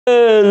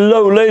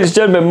Hello ladies and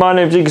gentlemen, my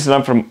name is Igis and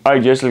I'm from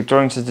IGS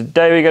Electronics, and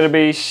today we're going to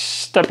be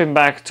stepping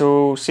back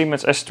to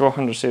Siemens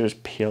S1200 series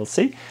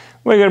PLC.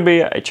 We're going to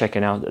be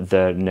checking out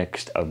the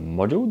next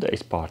module that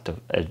is part of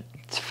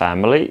its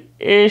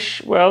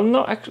family-ish, well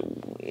not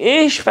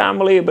ish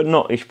family, but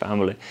not ish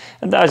family,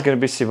 and that is going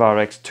to be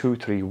Siwarex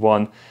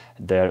 231,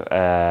 their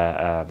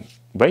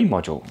weigh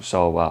module.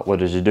 So what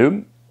does it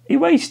do? It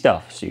weighs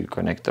stuff, so you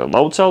connect the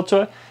load cell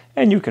to it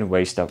and you can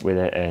weigh stuff with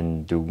it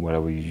and do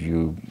whatever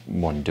you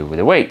want to do with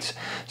the weights.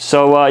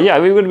 So yeah,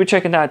 we're going to be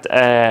checking that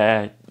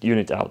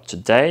unit out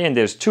today, and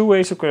there's two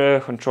ways of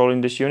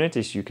controlling this unit.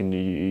 Is you can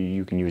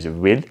use it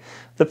with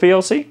the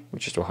PLC,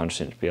 which is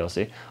 200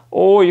 PLC,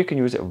 or you can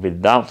use it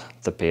without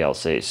the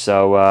PLC.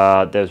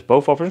 So there's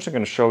both options. I'm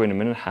going to show you in a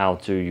minute how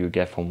to you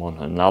get from one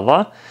to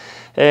another.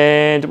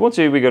 And once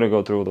we're going to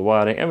go through the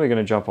wiring, and we're going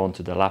to jump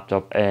onto the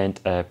laptop and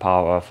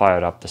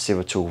fire up the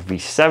Siwatool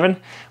V7,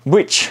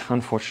 which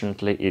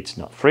unfortunately it's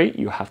not free.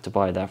 You have to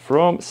buy that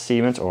from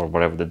Siemens or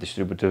whatever the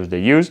distributors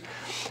they use.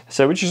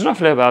 So which is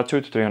roughly about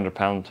 £200 to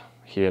 £300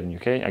 here in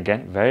UK.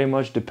 Again, very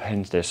much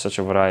depends. There's such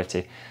a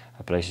variety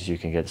of places you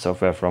can get the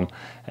software from,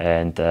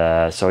 and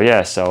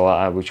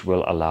which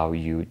will allow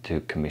you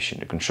to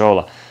commission the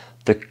controller.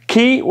 The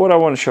key, what I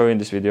want to show you in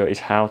this video, is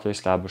how to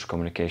establish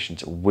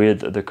communications with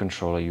the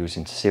controller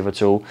using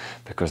Siwatool,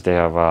 because they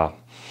have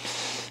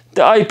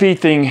the IP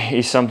thing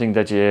is something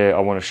that I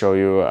want to show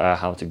you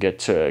how to get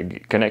to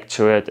connect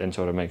to it and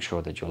sort of make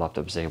sure that your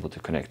laptop is able to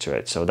connect to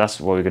it. So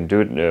that's what we're going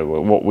to do.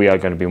 What we are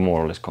going to be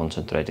more or less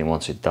concentrating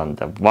once we've done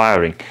the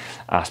wiring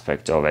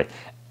aspect of it.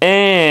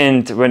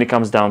 And when it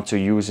comes down to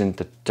using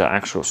the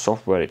actual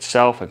software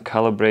itself and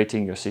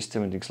calibrating your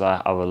system and things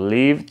like that, I will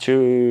leave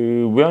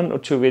one or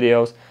two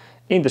videos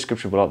in the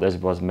description below. This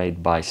was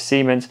made by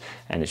Siemens,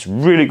 and it's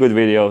really good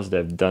videos.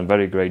 They've done a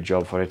very great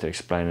job for it to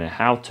explain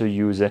how to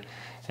use it,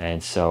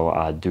 and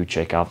so do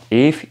check out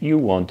if you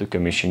want to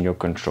commission your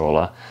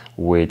controller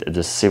with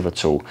the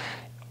Siwatool.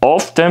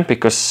 Often,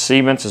 because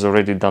Siemens has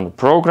already done the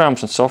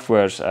programs and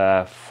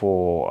softwares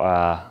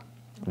for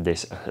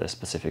this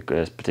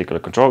particular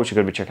controller, which you're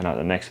going to be checking out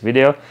in the next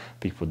video,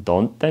 people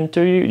don't tend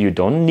to you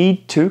don't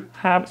need to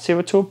have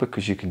Siwatool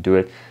because you can do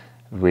it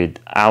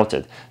without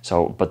it.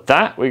 So but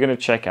that we're going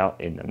to check out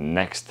in the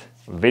next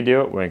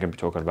video. We're going to be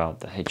talking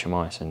about the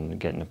HMIs and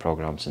getting the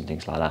programs and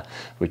things like that,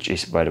 which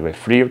is, by the way,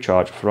 free of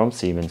charge from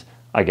Siemens.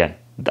 Again,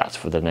 that's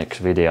for the next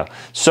video.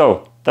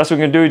 So that's what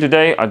we're going to do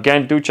today.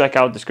 Again, do check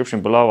out the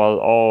description below.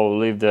 I'll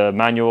leave the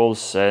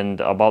manuals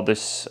and about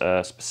this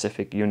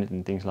specific unit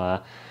and things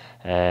like that,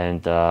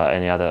 and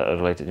any other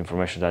related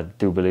information that I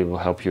do believe will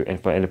help you in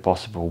any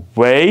possible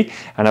way.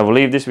 And I will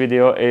leave this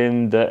video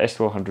in the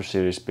S1200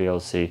 series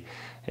PLC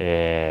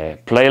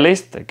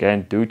playlist.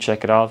 Again, do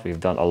check it out. We've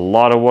done a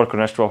lot of work on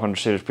S1200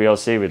 series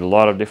PLC with a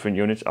lot of different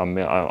units. I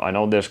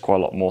know there's quite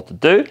a lot more to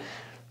do,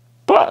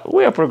 but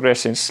we are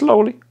progressing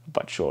slowly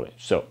but surely.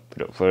 So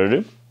without further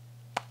ado,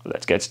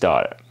 let's get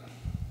started.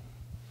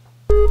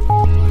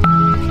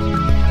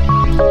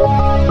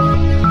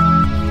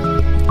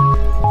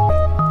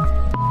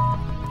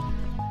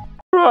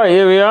 Right,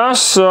 here we are.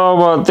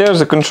 So there's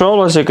the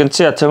controller. As you can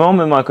see, at the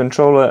moment my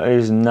controller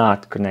is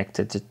not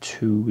connected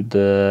to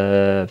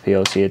the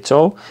PLC at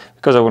all,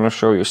 because I want to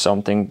show you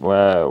something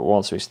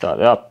once we start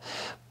it up.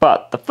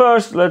 But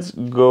first, let's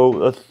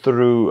go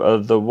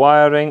through the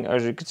wiring.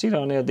 As you can see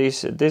down here,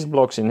 these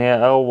blocks in here,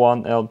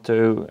 L1,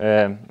 L2,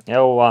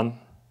 L1,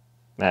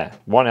 1L,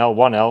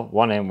 1L,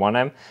 1M,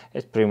 1M.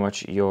 It's pretty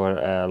much your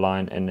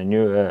line and the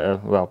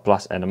new,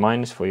 plus and a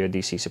minus for your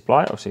DC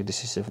supply. Obviously,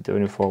 this is a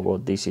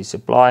 24-volt DC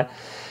supply.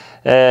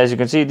 As you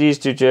can see, these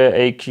two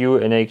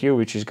AQ and AQ,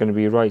 which is going to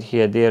be right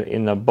here, there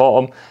in the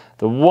bottom.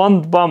 The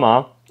one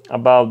bummer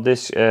about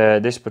this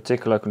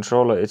particular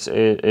controller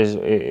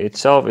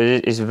itself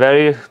is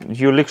very,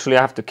 you literally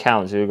have to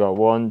count. So you got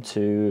 1,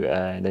 2,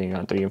 then you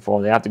got 3 and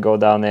 4. They have to go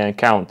down there and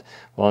count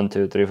 1,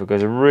 2, 3, 4,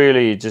 because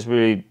really,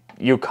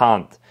 you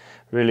can't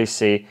really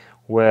see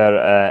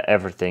where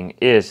everything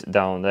is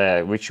down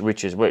there, which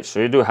is which. So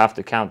you do have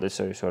to count this.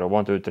 So you sort of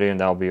 1, 2, 3, and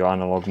that'll be your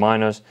analog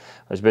minus.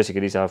 As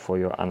basically these are for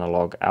your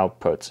analog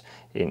outputs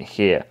in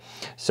here.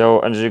 So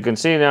as you can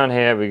see down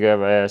here, we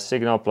have a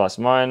signal plus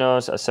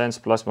minus, a sense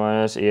plus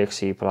minus,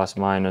 EXE plus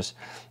minus.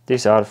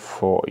 These are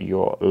for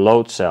your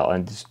load cell,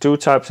 and there's two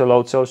types of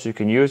load cells you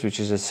can use, which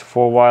is a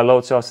 4-wire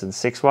load cells and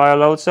 6-wire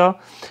load cell.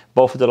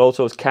 Both of the load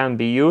cells can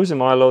be used, and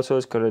my load cell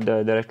is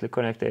directly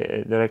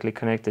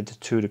connected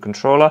to the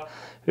controller.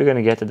 We're going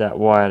to get to that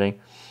wiring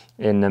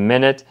in a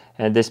minute.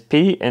 And this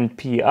P and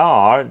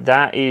PR,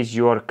 that is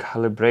your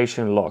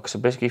calibration lock. So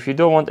basically, if you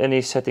don't want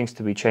any settings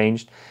to be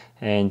changed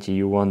and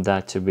you want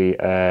that to be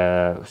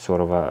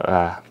sort of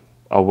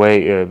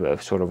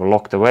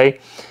locked away,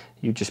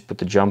 you just put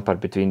the jumper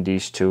between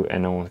these two,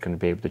 and no one's going to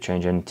be able to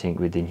change anything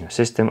within your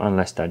system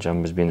unless that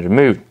jumper has been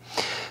removed.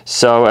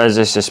 So as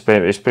this is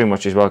pretty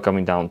much as well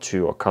coming down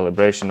to a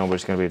calibration,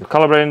 nobody's going to be able to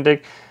calibrate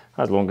anything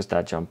as long as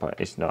that jumper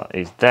is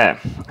there.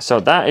 So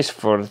that is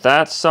for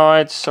that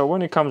side. So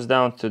when it comes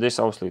down to this,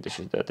 obviously this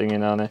is the thing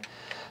in on it.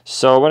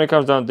 So when it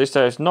comes down to this,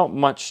 there is not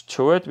much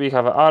to it. We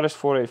have an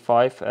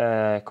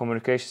RS485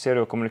 communication,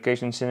 serial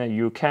communications in it.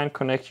 You can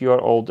connect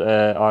your old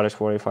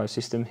RS485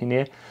 system in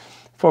here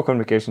for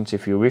communications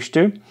if you wish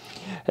to.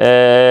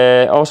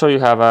 Also you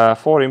have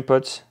 4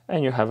 inputs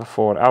and you have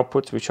 4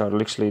 outputs, which are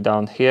literally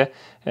down here,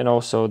 and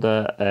also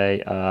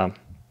the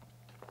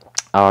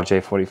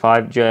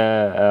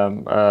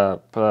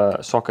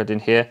RJ45 socket in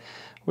here,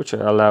 which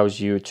allows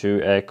you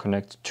to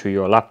connect to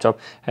your laptop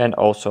and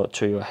also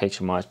to your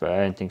HMIs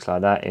and things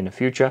like that in the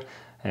future.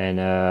 And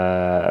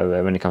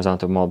when it comes down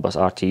to Modbus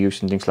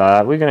RTUs and things like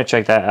that, we're going to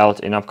check that out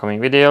in upcoming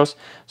videos.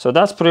 So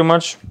that's pretty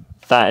much,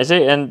 that is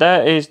it, and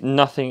there is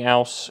nothing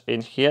else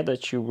in here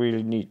that you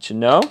really need to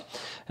know.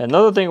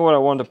 Another thing what I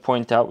want to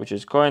point out, which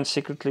is going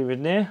secretly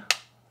in there,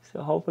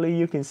 so hopefully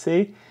you can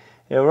see,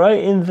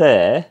 right in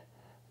there,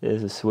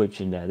 there's a switch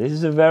in there. This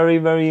is a very,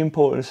 very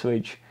important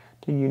switch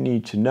that you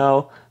need to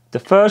know. The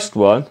first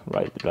one,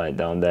 right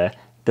down there,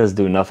 does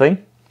do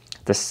nothing.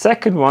 The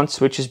second one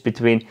switches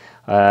between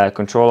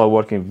controller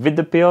working with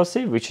the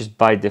PLC, which is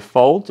by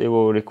default. It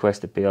will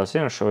request the PLC.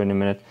 I'll show you in a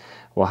minute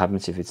what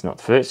happens if it's not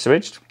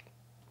switched.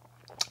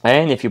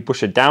 And if you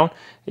push it down,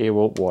 it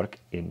will work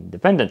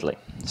independently.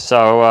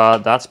 So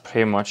that's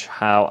pretty much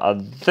how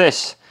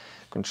this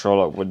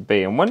controller would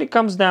be. And when it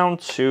comes down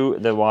to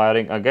the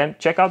wiring, again,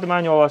 check out the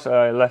manual as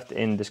I left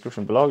in the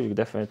description below. You're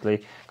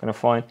definitely going to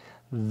find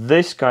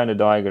this kind of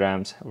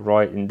diagrams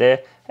right in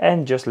there,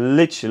 and just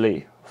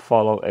literally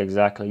follow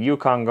exactly. You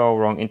can't go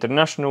wrong.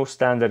 International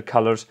standard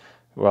colors,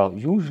 well,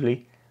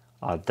 usually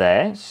are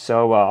there.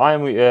 So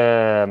I'm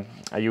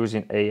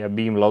using a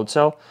beam load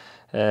cell,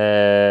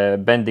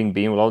 bending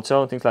beam load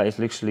cell. Things like it's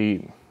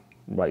literally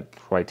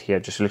right here,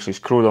 just literally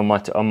screwed on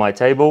my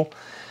table,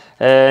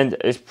 and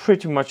it's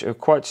pretty much a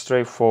quite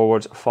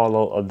straightforward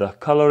follow the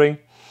coloring.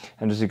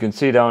 And as you can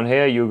see down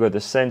here, you got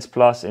the Sense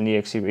Plus and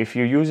EXE. If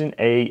you're using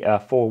a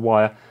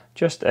 4-wire,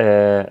 just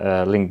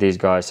link these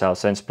guys out: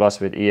 Sense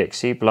Plus with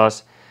EXE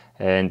Plus,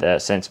 and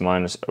Sense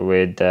Minus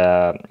with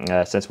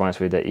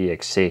the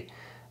EXE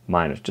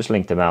Minus. Just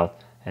link them out,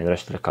 and the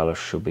rest of the colors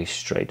should be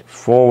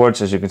straightforward.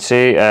 So as you can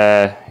see,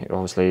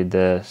 obviously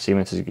the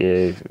Siemens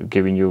is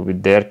giving you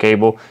with their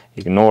cable.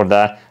 Ignore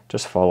that.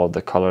 Just follow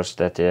the colors.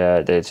 That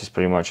this is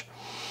pretty much.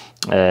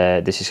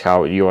 This is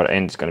how your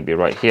end is going to be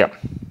right here.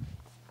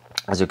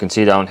 As you can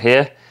see down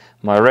here,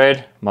 my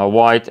red, my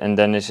white, and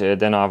then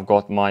I've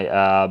got my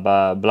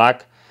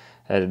black.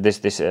 This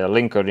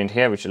linker in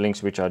here,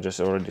 which I just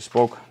already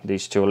spoke.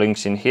 These 2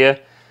 links in here,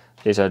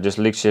 these are just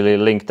literally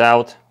linked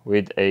out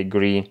with a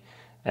green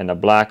and a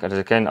black. As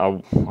again,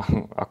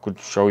 I could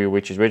show you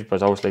which is which,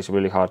 but obviously it's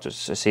really hard to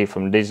see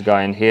from this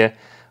guy in here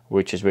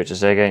which is which.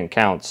 As again,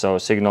 count. So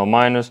signal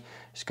minus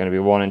is going to be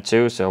 1 and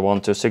 2. So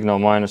 1, 2, signal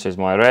minus is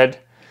my red.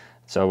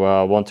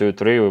 So 1, 2,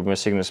 3 with my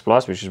signal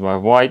plus, which is my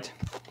white.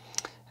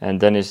 And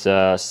then is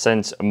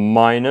Sense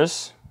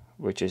Minus,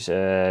 which is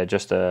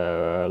just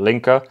a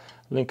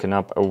linking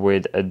up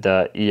with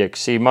the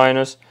EXE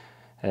Minus,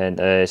 and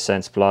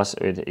Sense Plus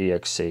with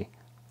EXE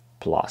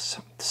Plus.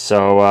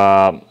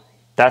 So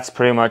that's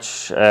pretty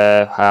much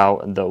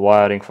how the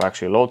wiring for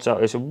actually loads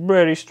out. It's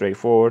very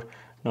straightforward,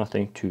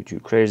 nothing too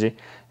crazy.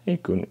 You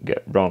couldn't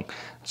get wrong.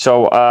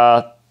 So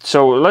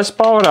so let's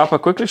power it up. I'll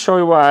quickly show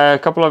you a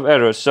couple of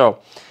errors. So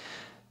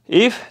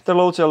if the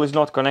load cell is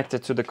not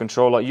connected to the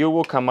controller, you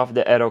will come up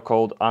the error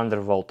called under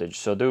voltage.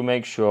 So do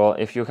make sure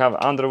if you have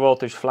under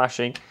voltage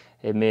flashing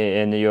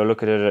and you're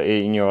looking at it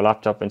in your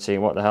laptop and saying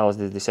what the hell is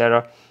this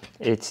error,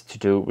 it's to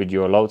do with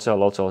your load cell.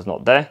 Load cell is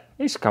not there.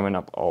 It's coming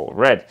up all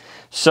red.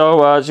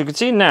 So as you can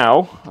see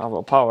now, I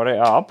will power it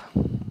up.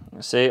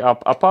 See, I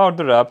powered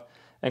it up,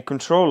 and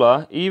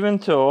controller, even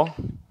though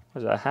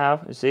as I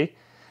have, you see,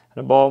 at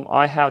the bottom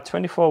I have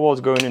 24 volts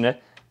going in it,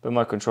 but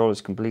my controller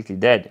is completely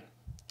dead.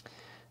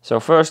 So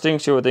first thing,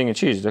 see what thing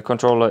it is, the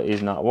controller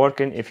is not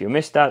working. If you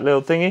missed that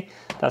little thingy,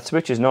 that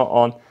switch is not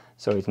on,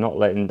 so it's not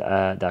letting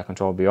that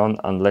controller be on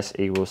unless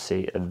it will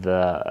see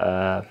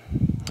the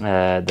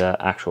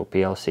actual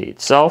PLC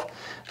itself.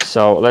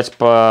 So let's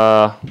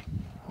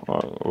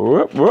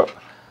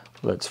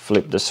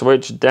flip the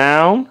switch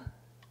down.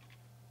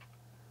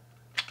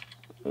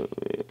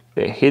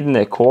 They're hitting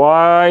it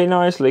quite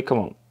nicely. Come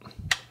on,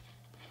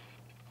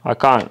 I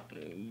can't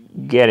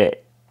get it.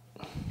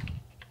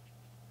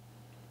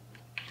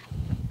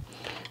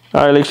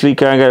 I literally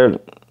can't get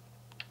it.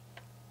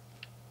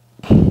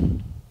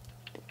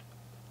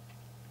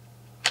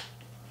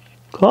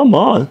 Come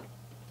on.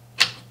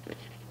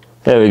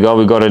 There we go,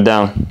 we got it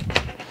down.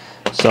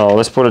 So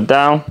let's put it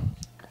down.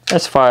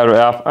 Let's fire it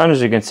up. And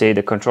as you can see,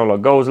 the controller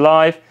goes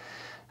live,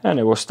 and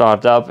it will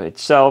start up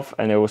itself,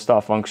 and it will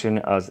start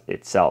functioning as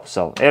itself.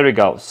 So here we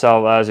go.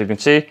 So as you can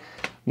see,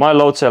 my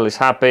load cell is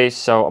happy.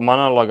 So my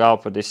analog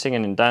output is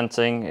singing and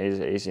dancing,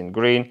 is in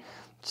green.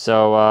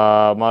 So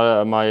my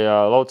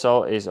load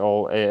cell is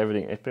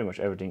everything. Pretty much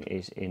everything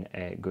is in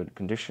a good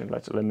condition.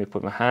 Let me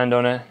put my hand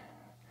on it.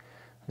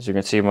 As you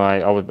can see,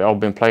 I've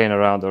been playing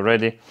around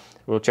already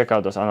We'll check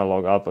out those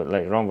analog output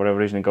later on. Whatever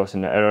reason it goes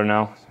in the error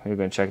now, we're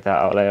going to check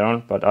that out later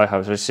on. But I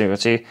have, as you can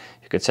see,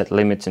 you could set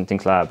limits and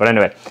things like that. But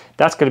anyway,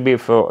 that's going to be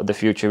for the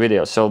future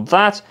video. So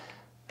that's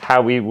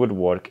how we would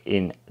work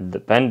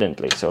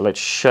independently. So let's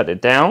shut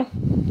it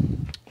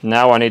down.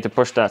 Now I need to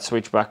push that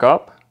switch back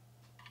up.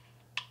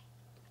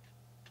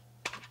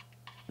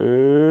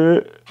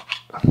 There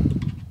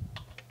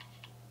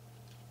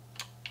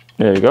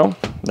you go.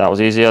 That was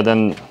easier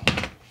than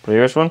the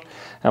previous one.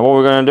 And what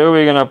we're going to do,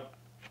 we're going to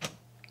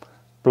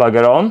plug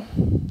it on.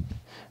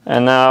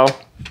 And now,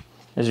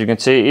 as you can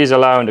see, he's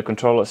allowing the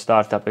controller to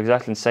start up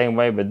exactly the same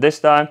way, but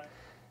this time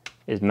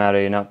it's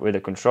marrying up with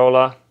the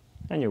controller.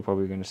 And you're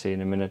probably going to see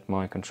in a minute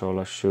my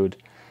controller should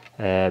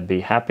be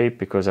happy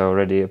because I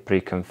already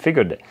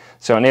pre-configured it.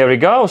 So and here we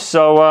go.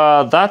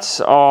 So that's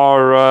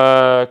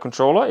our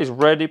controller is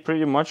ready,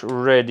 pretty much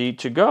ready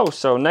to go.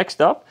 So next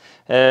up,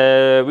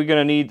 we're going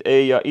to need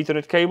a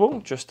Ethernet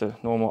cable, just a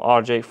normal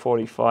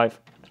RJ45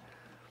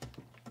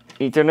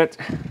 Ethernet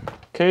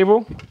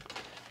cable,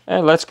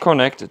 and let's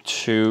connect it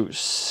to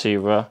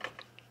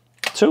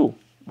Siwatool.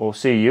 We'll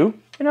see you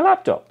in a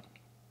laptop.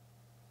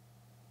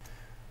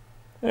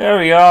 There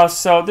we are.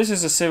 So this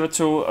is a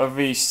Siwatool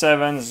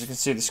V7. As you can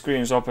see, the screen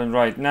is open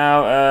right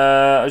now.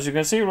 As you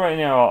can see right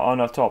now on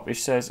the top, it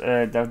says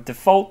the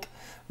default,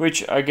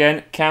 which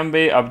again can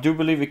be, I do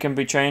believe it can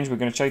be changed. We're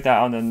going to check that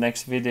out in the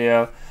next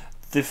video.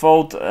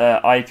 Default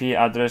IP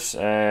address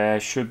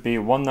should be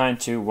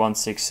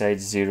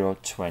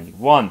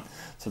 192.168.0.21.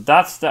 So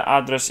that's the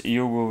address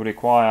you will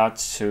require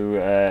to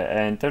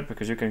enter,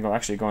 because you can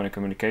actually go into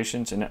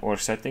communications and network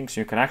settings.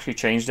 You can actually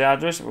change the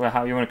address,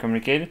 how you want to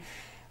communicate it.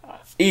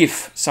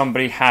 If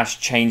somebody has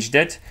changed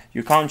it,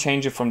 you can't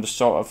change it from this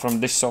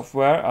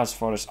software, as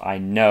far as I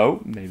know.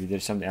 Maybe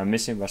there's something I'm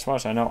missing, but as far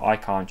as I know, I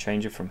can't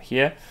change it from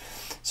here.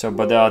 So,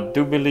 but I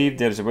do believe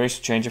there's a way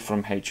to change it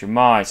from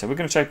HMI. So we're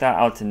going to check that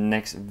out in the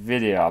next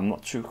video. I'm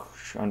not too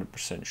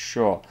 100%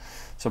 sure.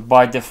 So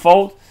by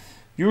default,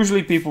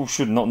 usually people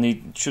should not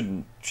need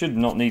to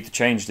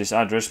change this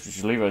address,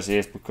 which leave as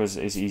is, because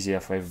it's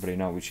easier for everybody to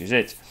know which is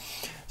it.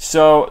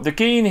 So the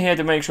key in here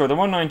to make sure the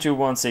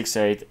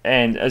 192.168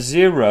 and a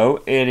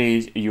 0, it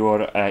is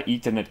your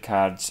Ethernet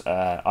card's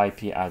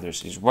IP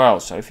address as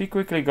well. So if you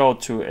quickly go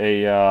to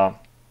a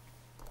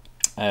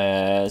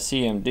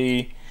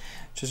CMD,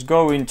 just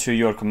go into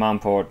your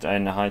command port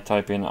and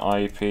type in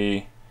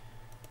IP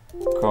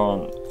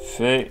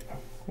config.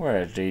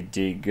 Where did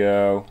he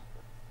go?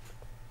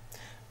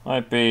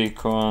 IP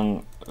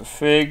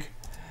config.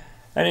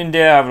 And in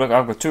there,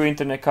 I've got two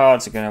Ethernet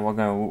cards. Again,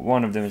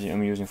 one of them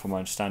I'm using for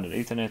my standard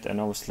Ethernet, and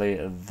obviously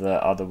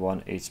the other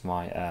one is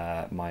my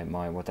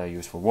what I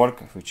use for work,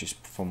 which is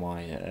for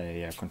my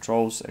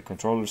controllers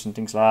and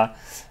things like that.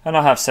 And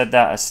I have set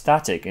that as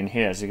static in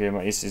here. So again,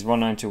 it's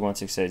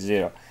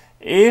 192.168.0.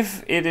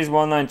 If it is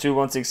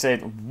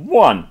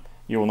 192.168.1,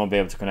 you will not be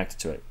able to connect it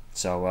to it.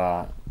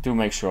 So do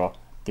make sure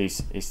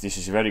this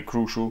is very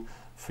crucial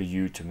for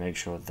you to make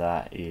sure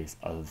that is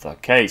the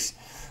case.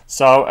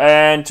 So,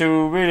 and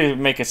to really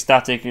make it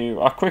static,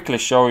 I'll quickly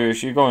show you.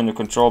 If you go in the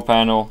control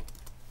panel,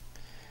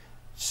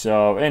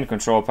 so in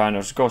control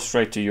panel, just go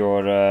straight to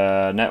your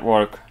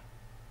network.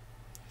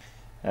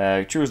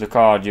 Choose the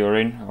card you're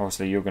in.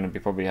 Obviously, you're going to be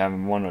probably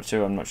having one or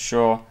two, I'm not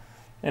sure.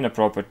 In the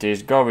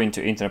properties, go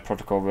into Internet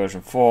Protocol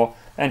version 4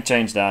 and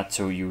change that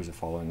to use the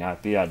following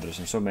IP address.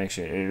 And so make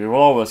sure you will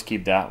always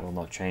keep that, will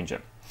not change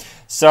it.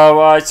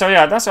 So, so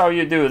yeah, that's how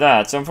you do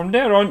that. So from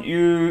there on,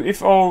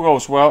 if all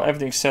goes well,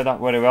 everything's set up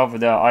very well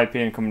with the IP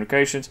and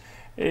communications.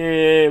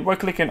 By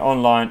clicking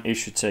online, it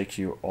should take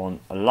you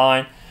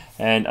online.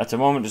 And at the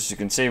moment, as you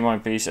can see, my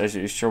piece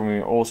is showing me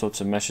all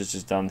sorts of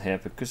messages down here,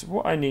 because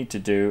what I need to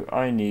do,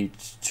 I need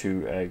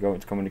to go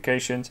into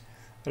communications,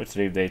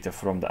 retrieve data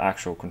from the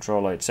actual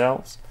controller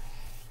itself.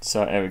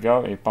 So there we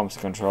go, it pumps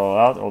the controller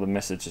out, all the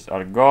messages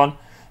are gone.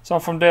 So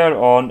from there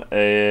on,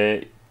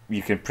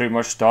 you can pretty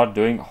much start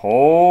doing a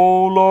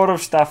whole lot of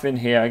stuff in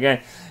here.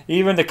 Again,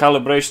 even the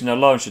calibration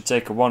alone should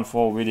take a one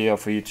full video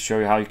for you to show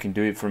you how you can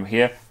do it from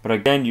here. But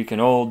again, you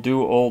can all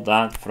do all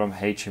that from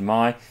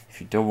HMI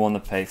if you don't want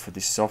to pay for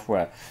this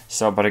software.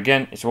 So, but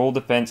again, it all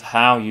depends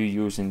how you're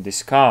using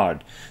this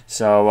card.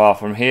 So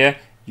from here,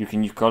 you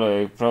can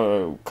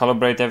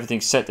calibrate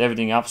everything, set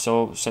everything up,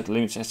 so set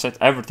limits, set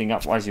everything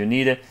up as you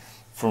need it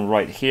from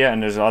right here.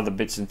 And there's other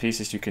bits and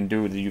pieces you can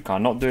do that you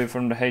cannot do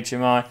from the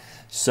HMI.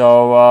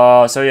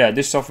 So so yeah,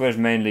 this software is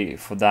mainly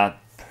for that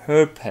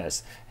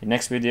purpose. In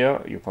next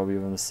video, you'll probably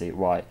want to see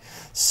why.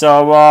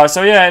 So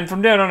so yeah, and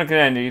from there on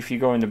again, if you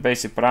go in the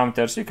basic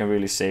parameters, you can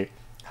really see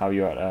how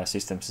your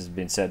systems has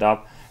been set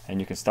up, and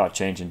you can start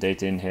changing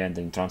data in here and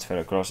then transfer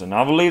across. And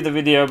I will leave the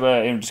video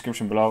in the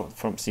description below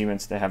from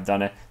Siemens. They have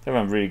done it. They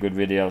have really good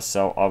videos,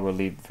 so I will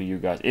leave it for you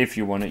guys if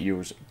you want to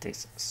use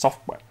this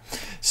software.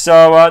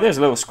 So there's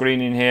a little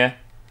screen in here,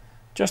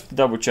 just to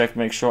double check,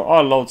 make sure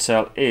our load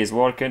cell is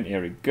working.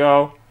 Here we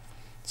go.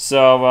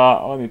 So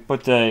let me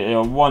put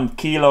a 1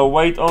 kilo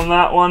weight on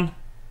that one.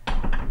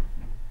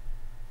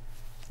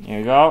 Here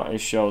you go, it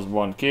shows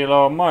 1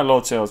 kilo. My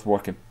load cell is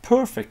working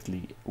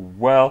perfectly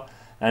well.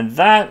 And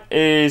that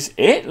is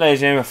it,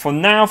 ladies and gentlemen. For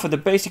now, for the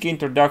basic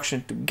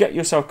introduction to get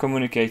yourself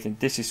communicating,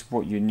 this is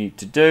what you need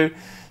to do.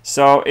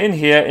 So in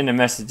here, in the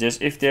messages,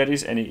 if there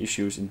is any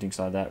issues and things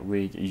like that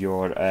with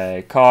your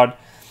card,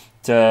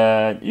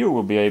 you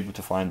will be able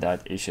to find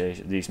that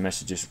these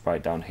messages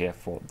right down here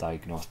for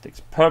diagnostics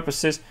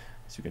purposes.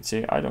 As you can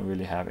see, I don't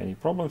really have any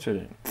problems with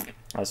it,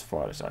 as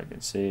far as I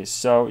can see.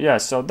 So yeah,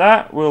 so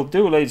that will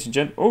do, ladies and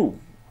gentlemen. Oh,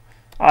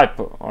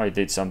 I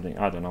did something.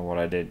 I don't know what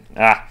I did.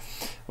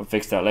 We'll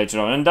fix that later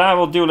on. And that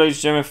will do, ladies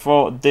and gentlemen,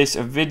 for this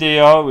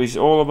video. It's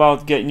all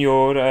about getting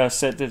your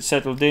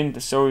settled in, to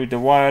show you the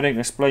wiring,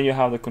 explain you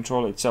how the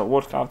controller itself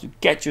works, how to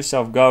get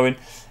yourself going,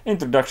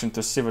 introduction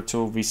to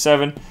Siwatool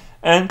V7,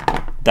 and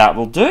that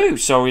will do.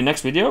 So in the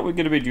next video, we're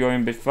going to be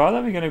going a bit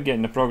further. We're going to be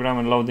getting the program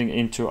and loading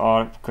into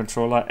our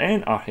controller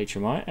and our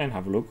HMI and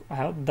have a look at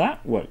how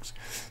that works.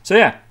 So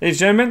yeah,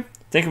 ladies and gentlemen,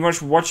 thank you very much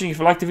for watching. If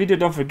you like the video,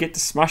 don't forget to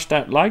smash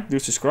that like, do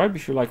subscribe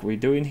if you like what we're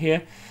doing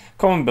here.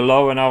 Comment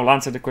below and I will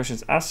answer the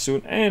questions as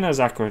soon and as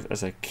accurate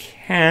as I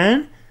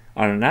can.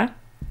 Other than that,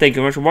 thank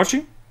you very much for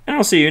watching and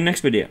I'll see you in the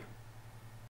next video.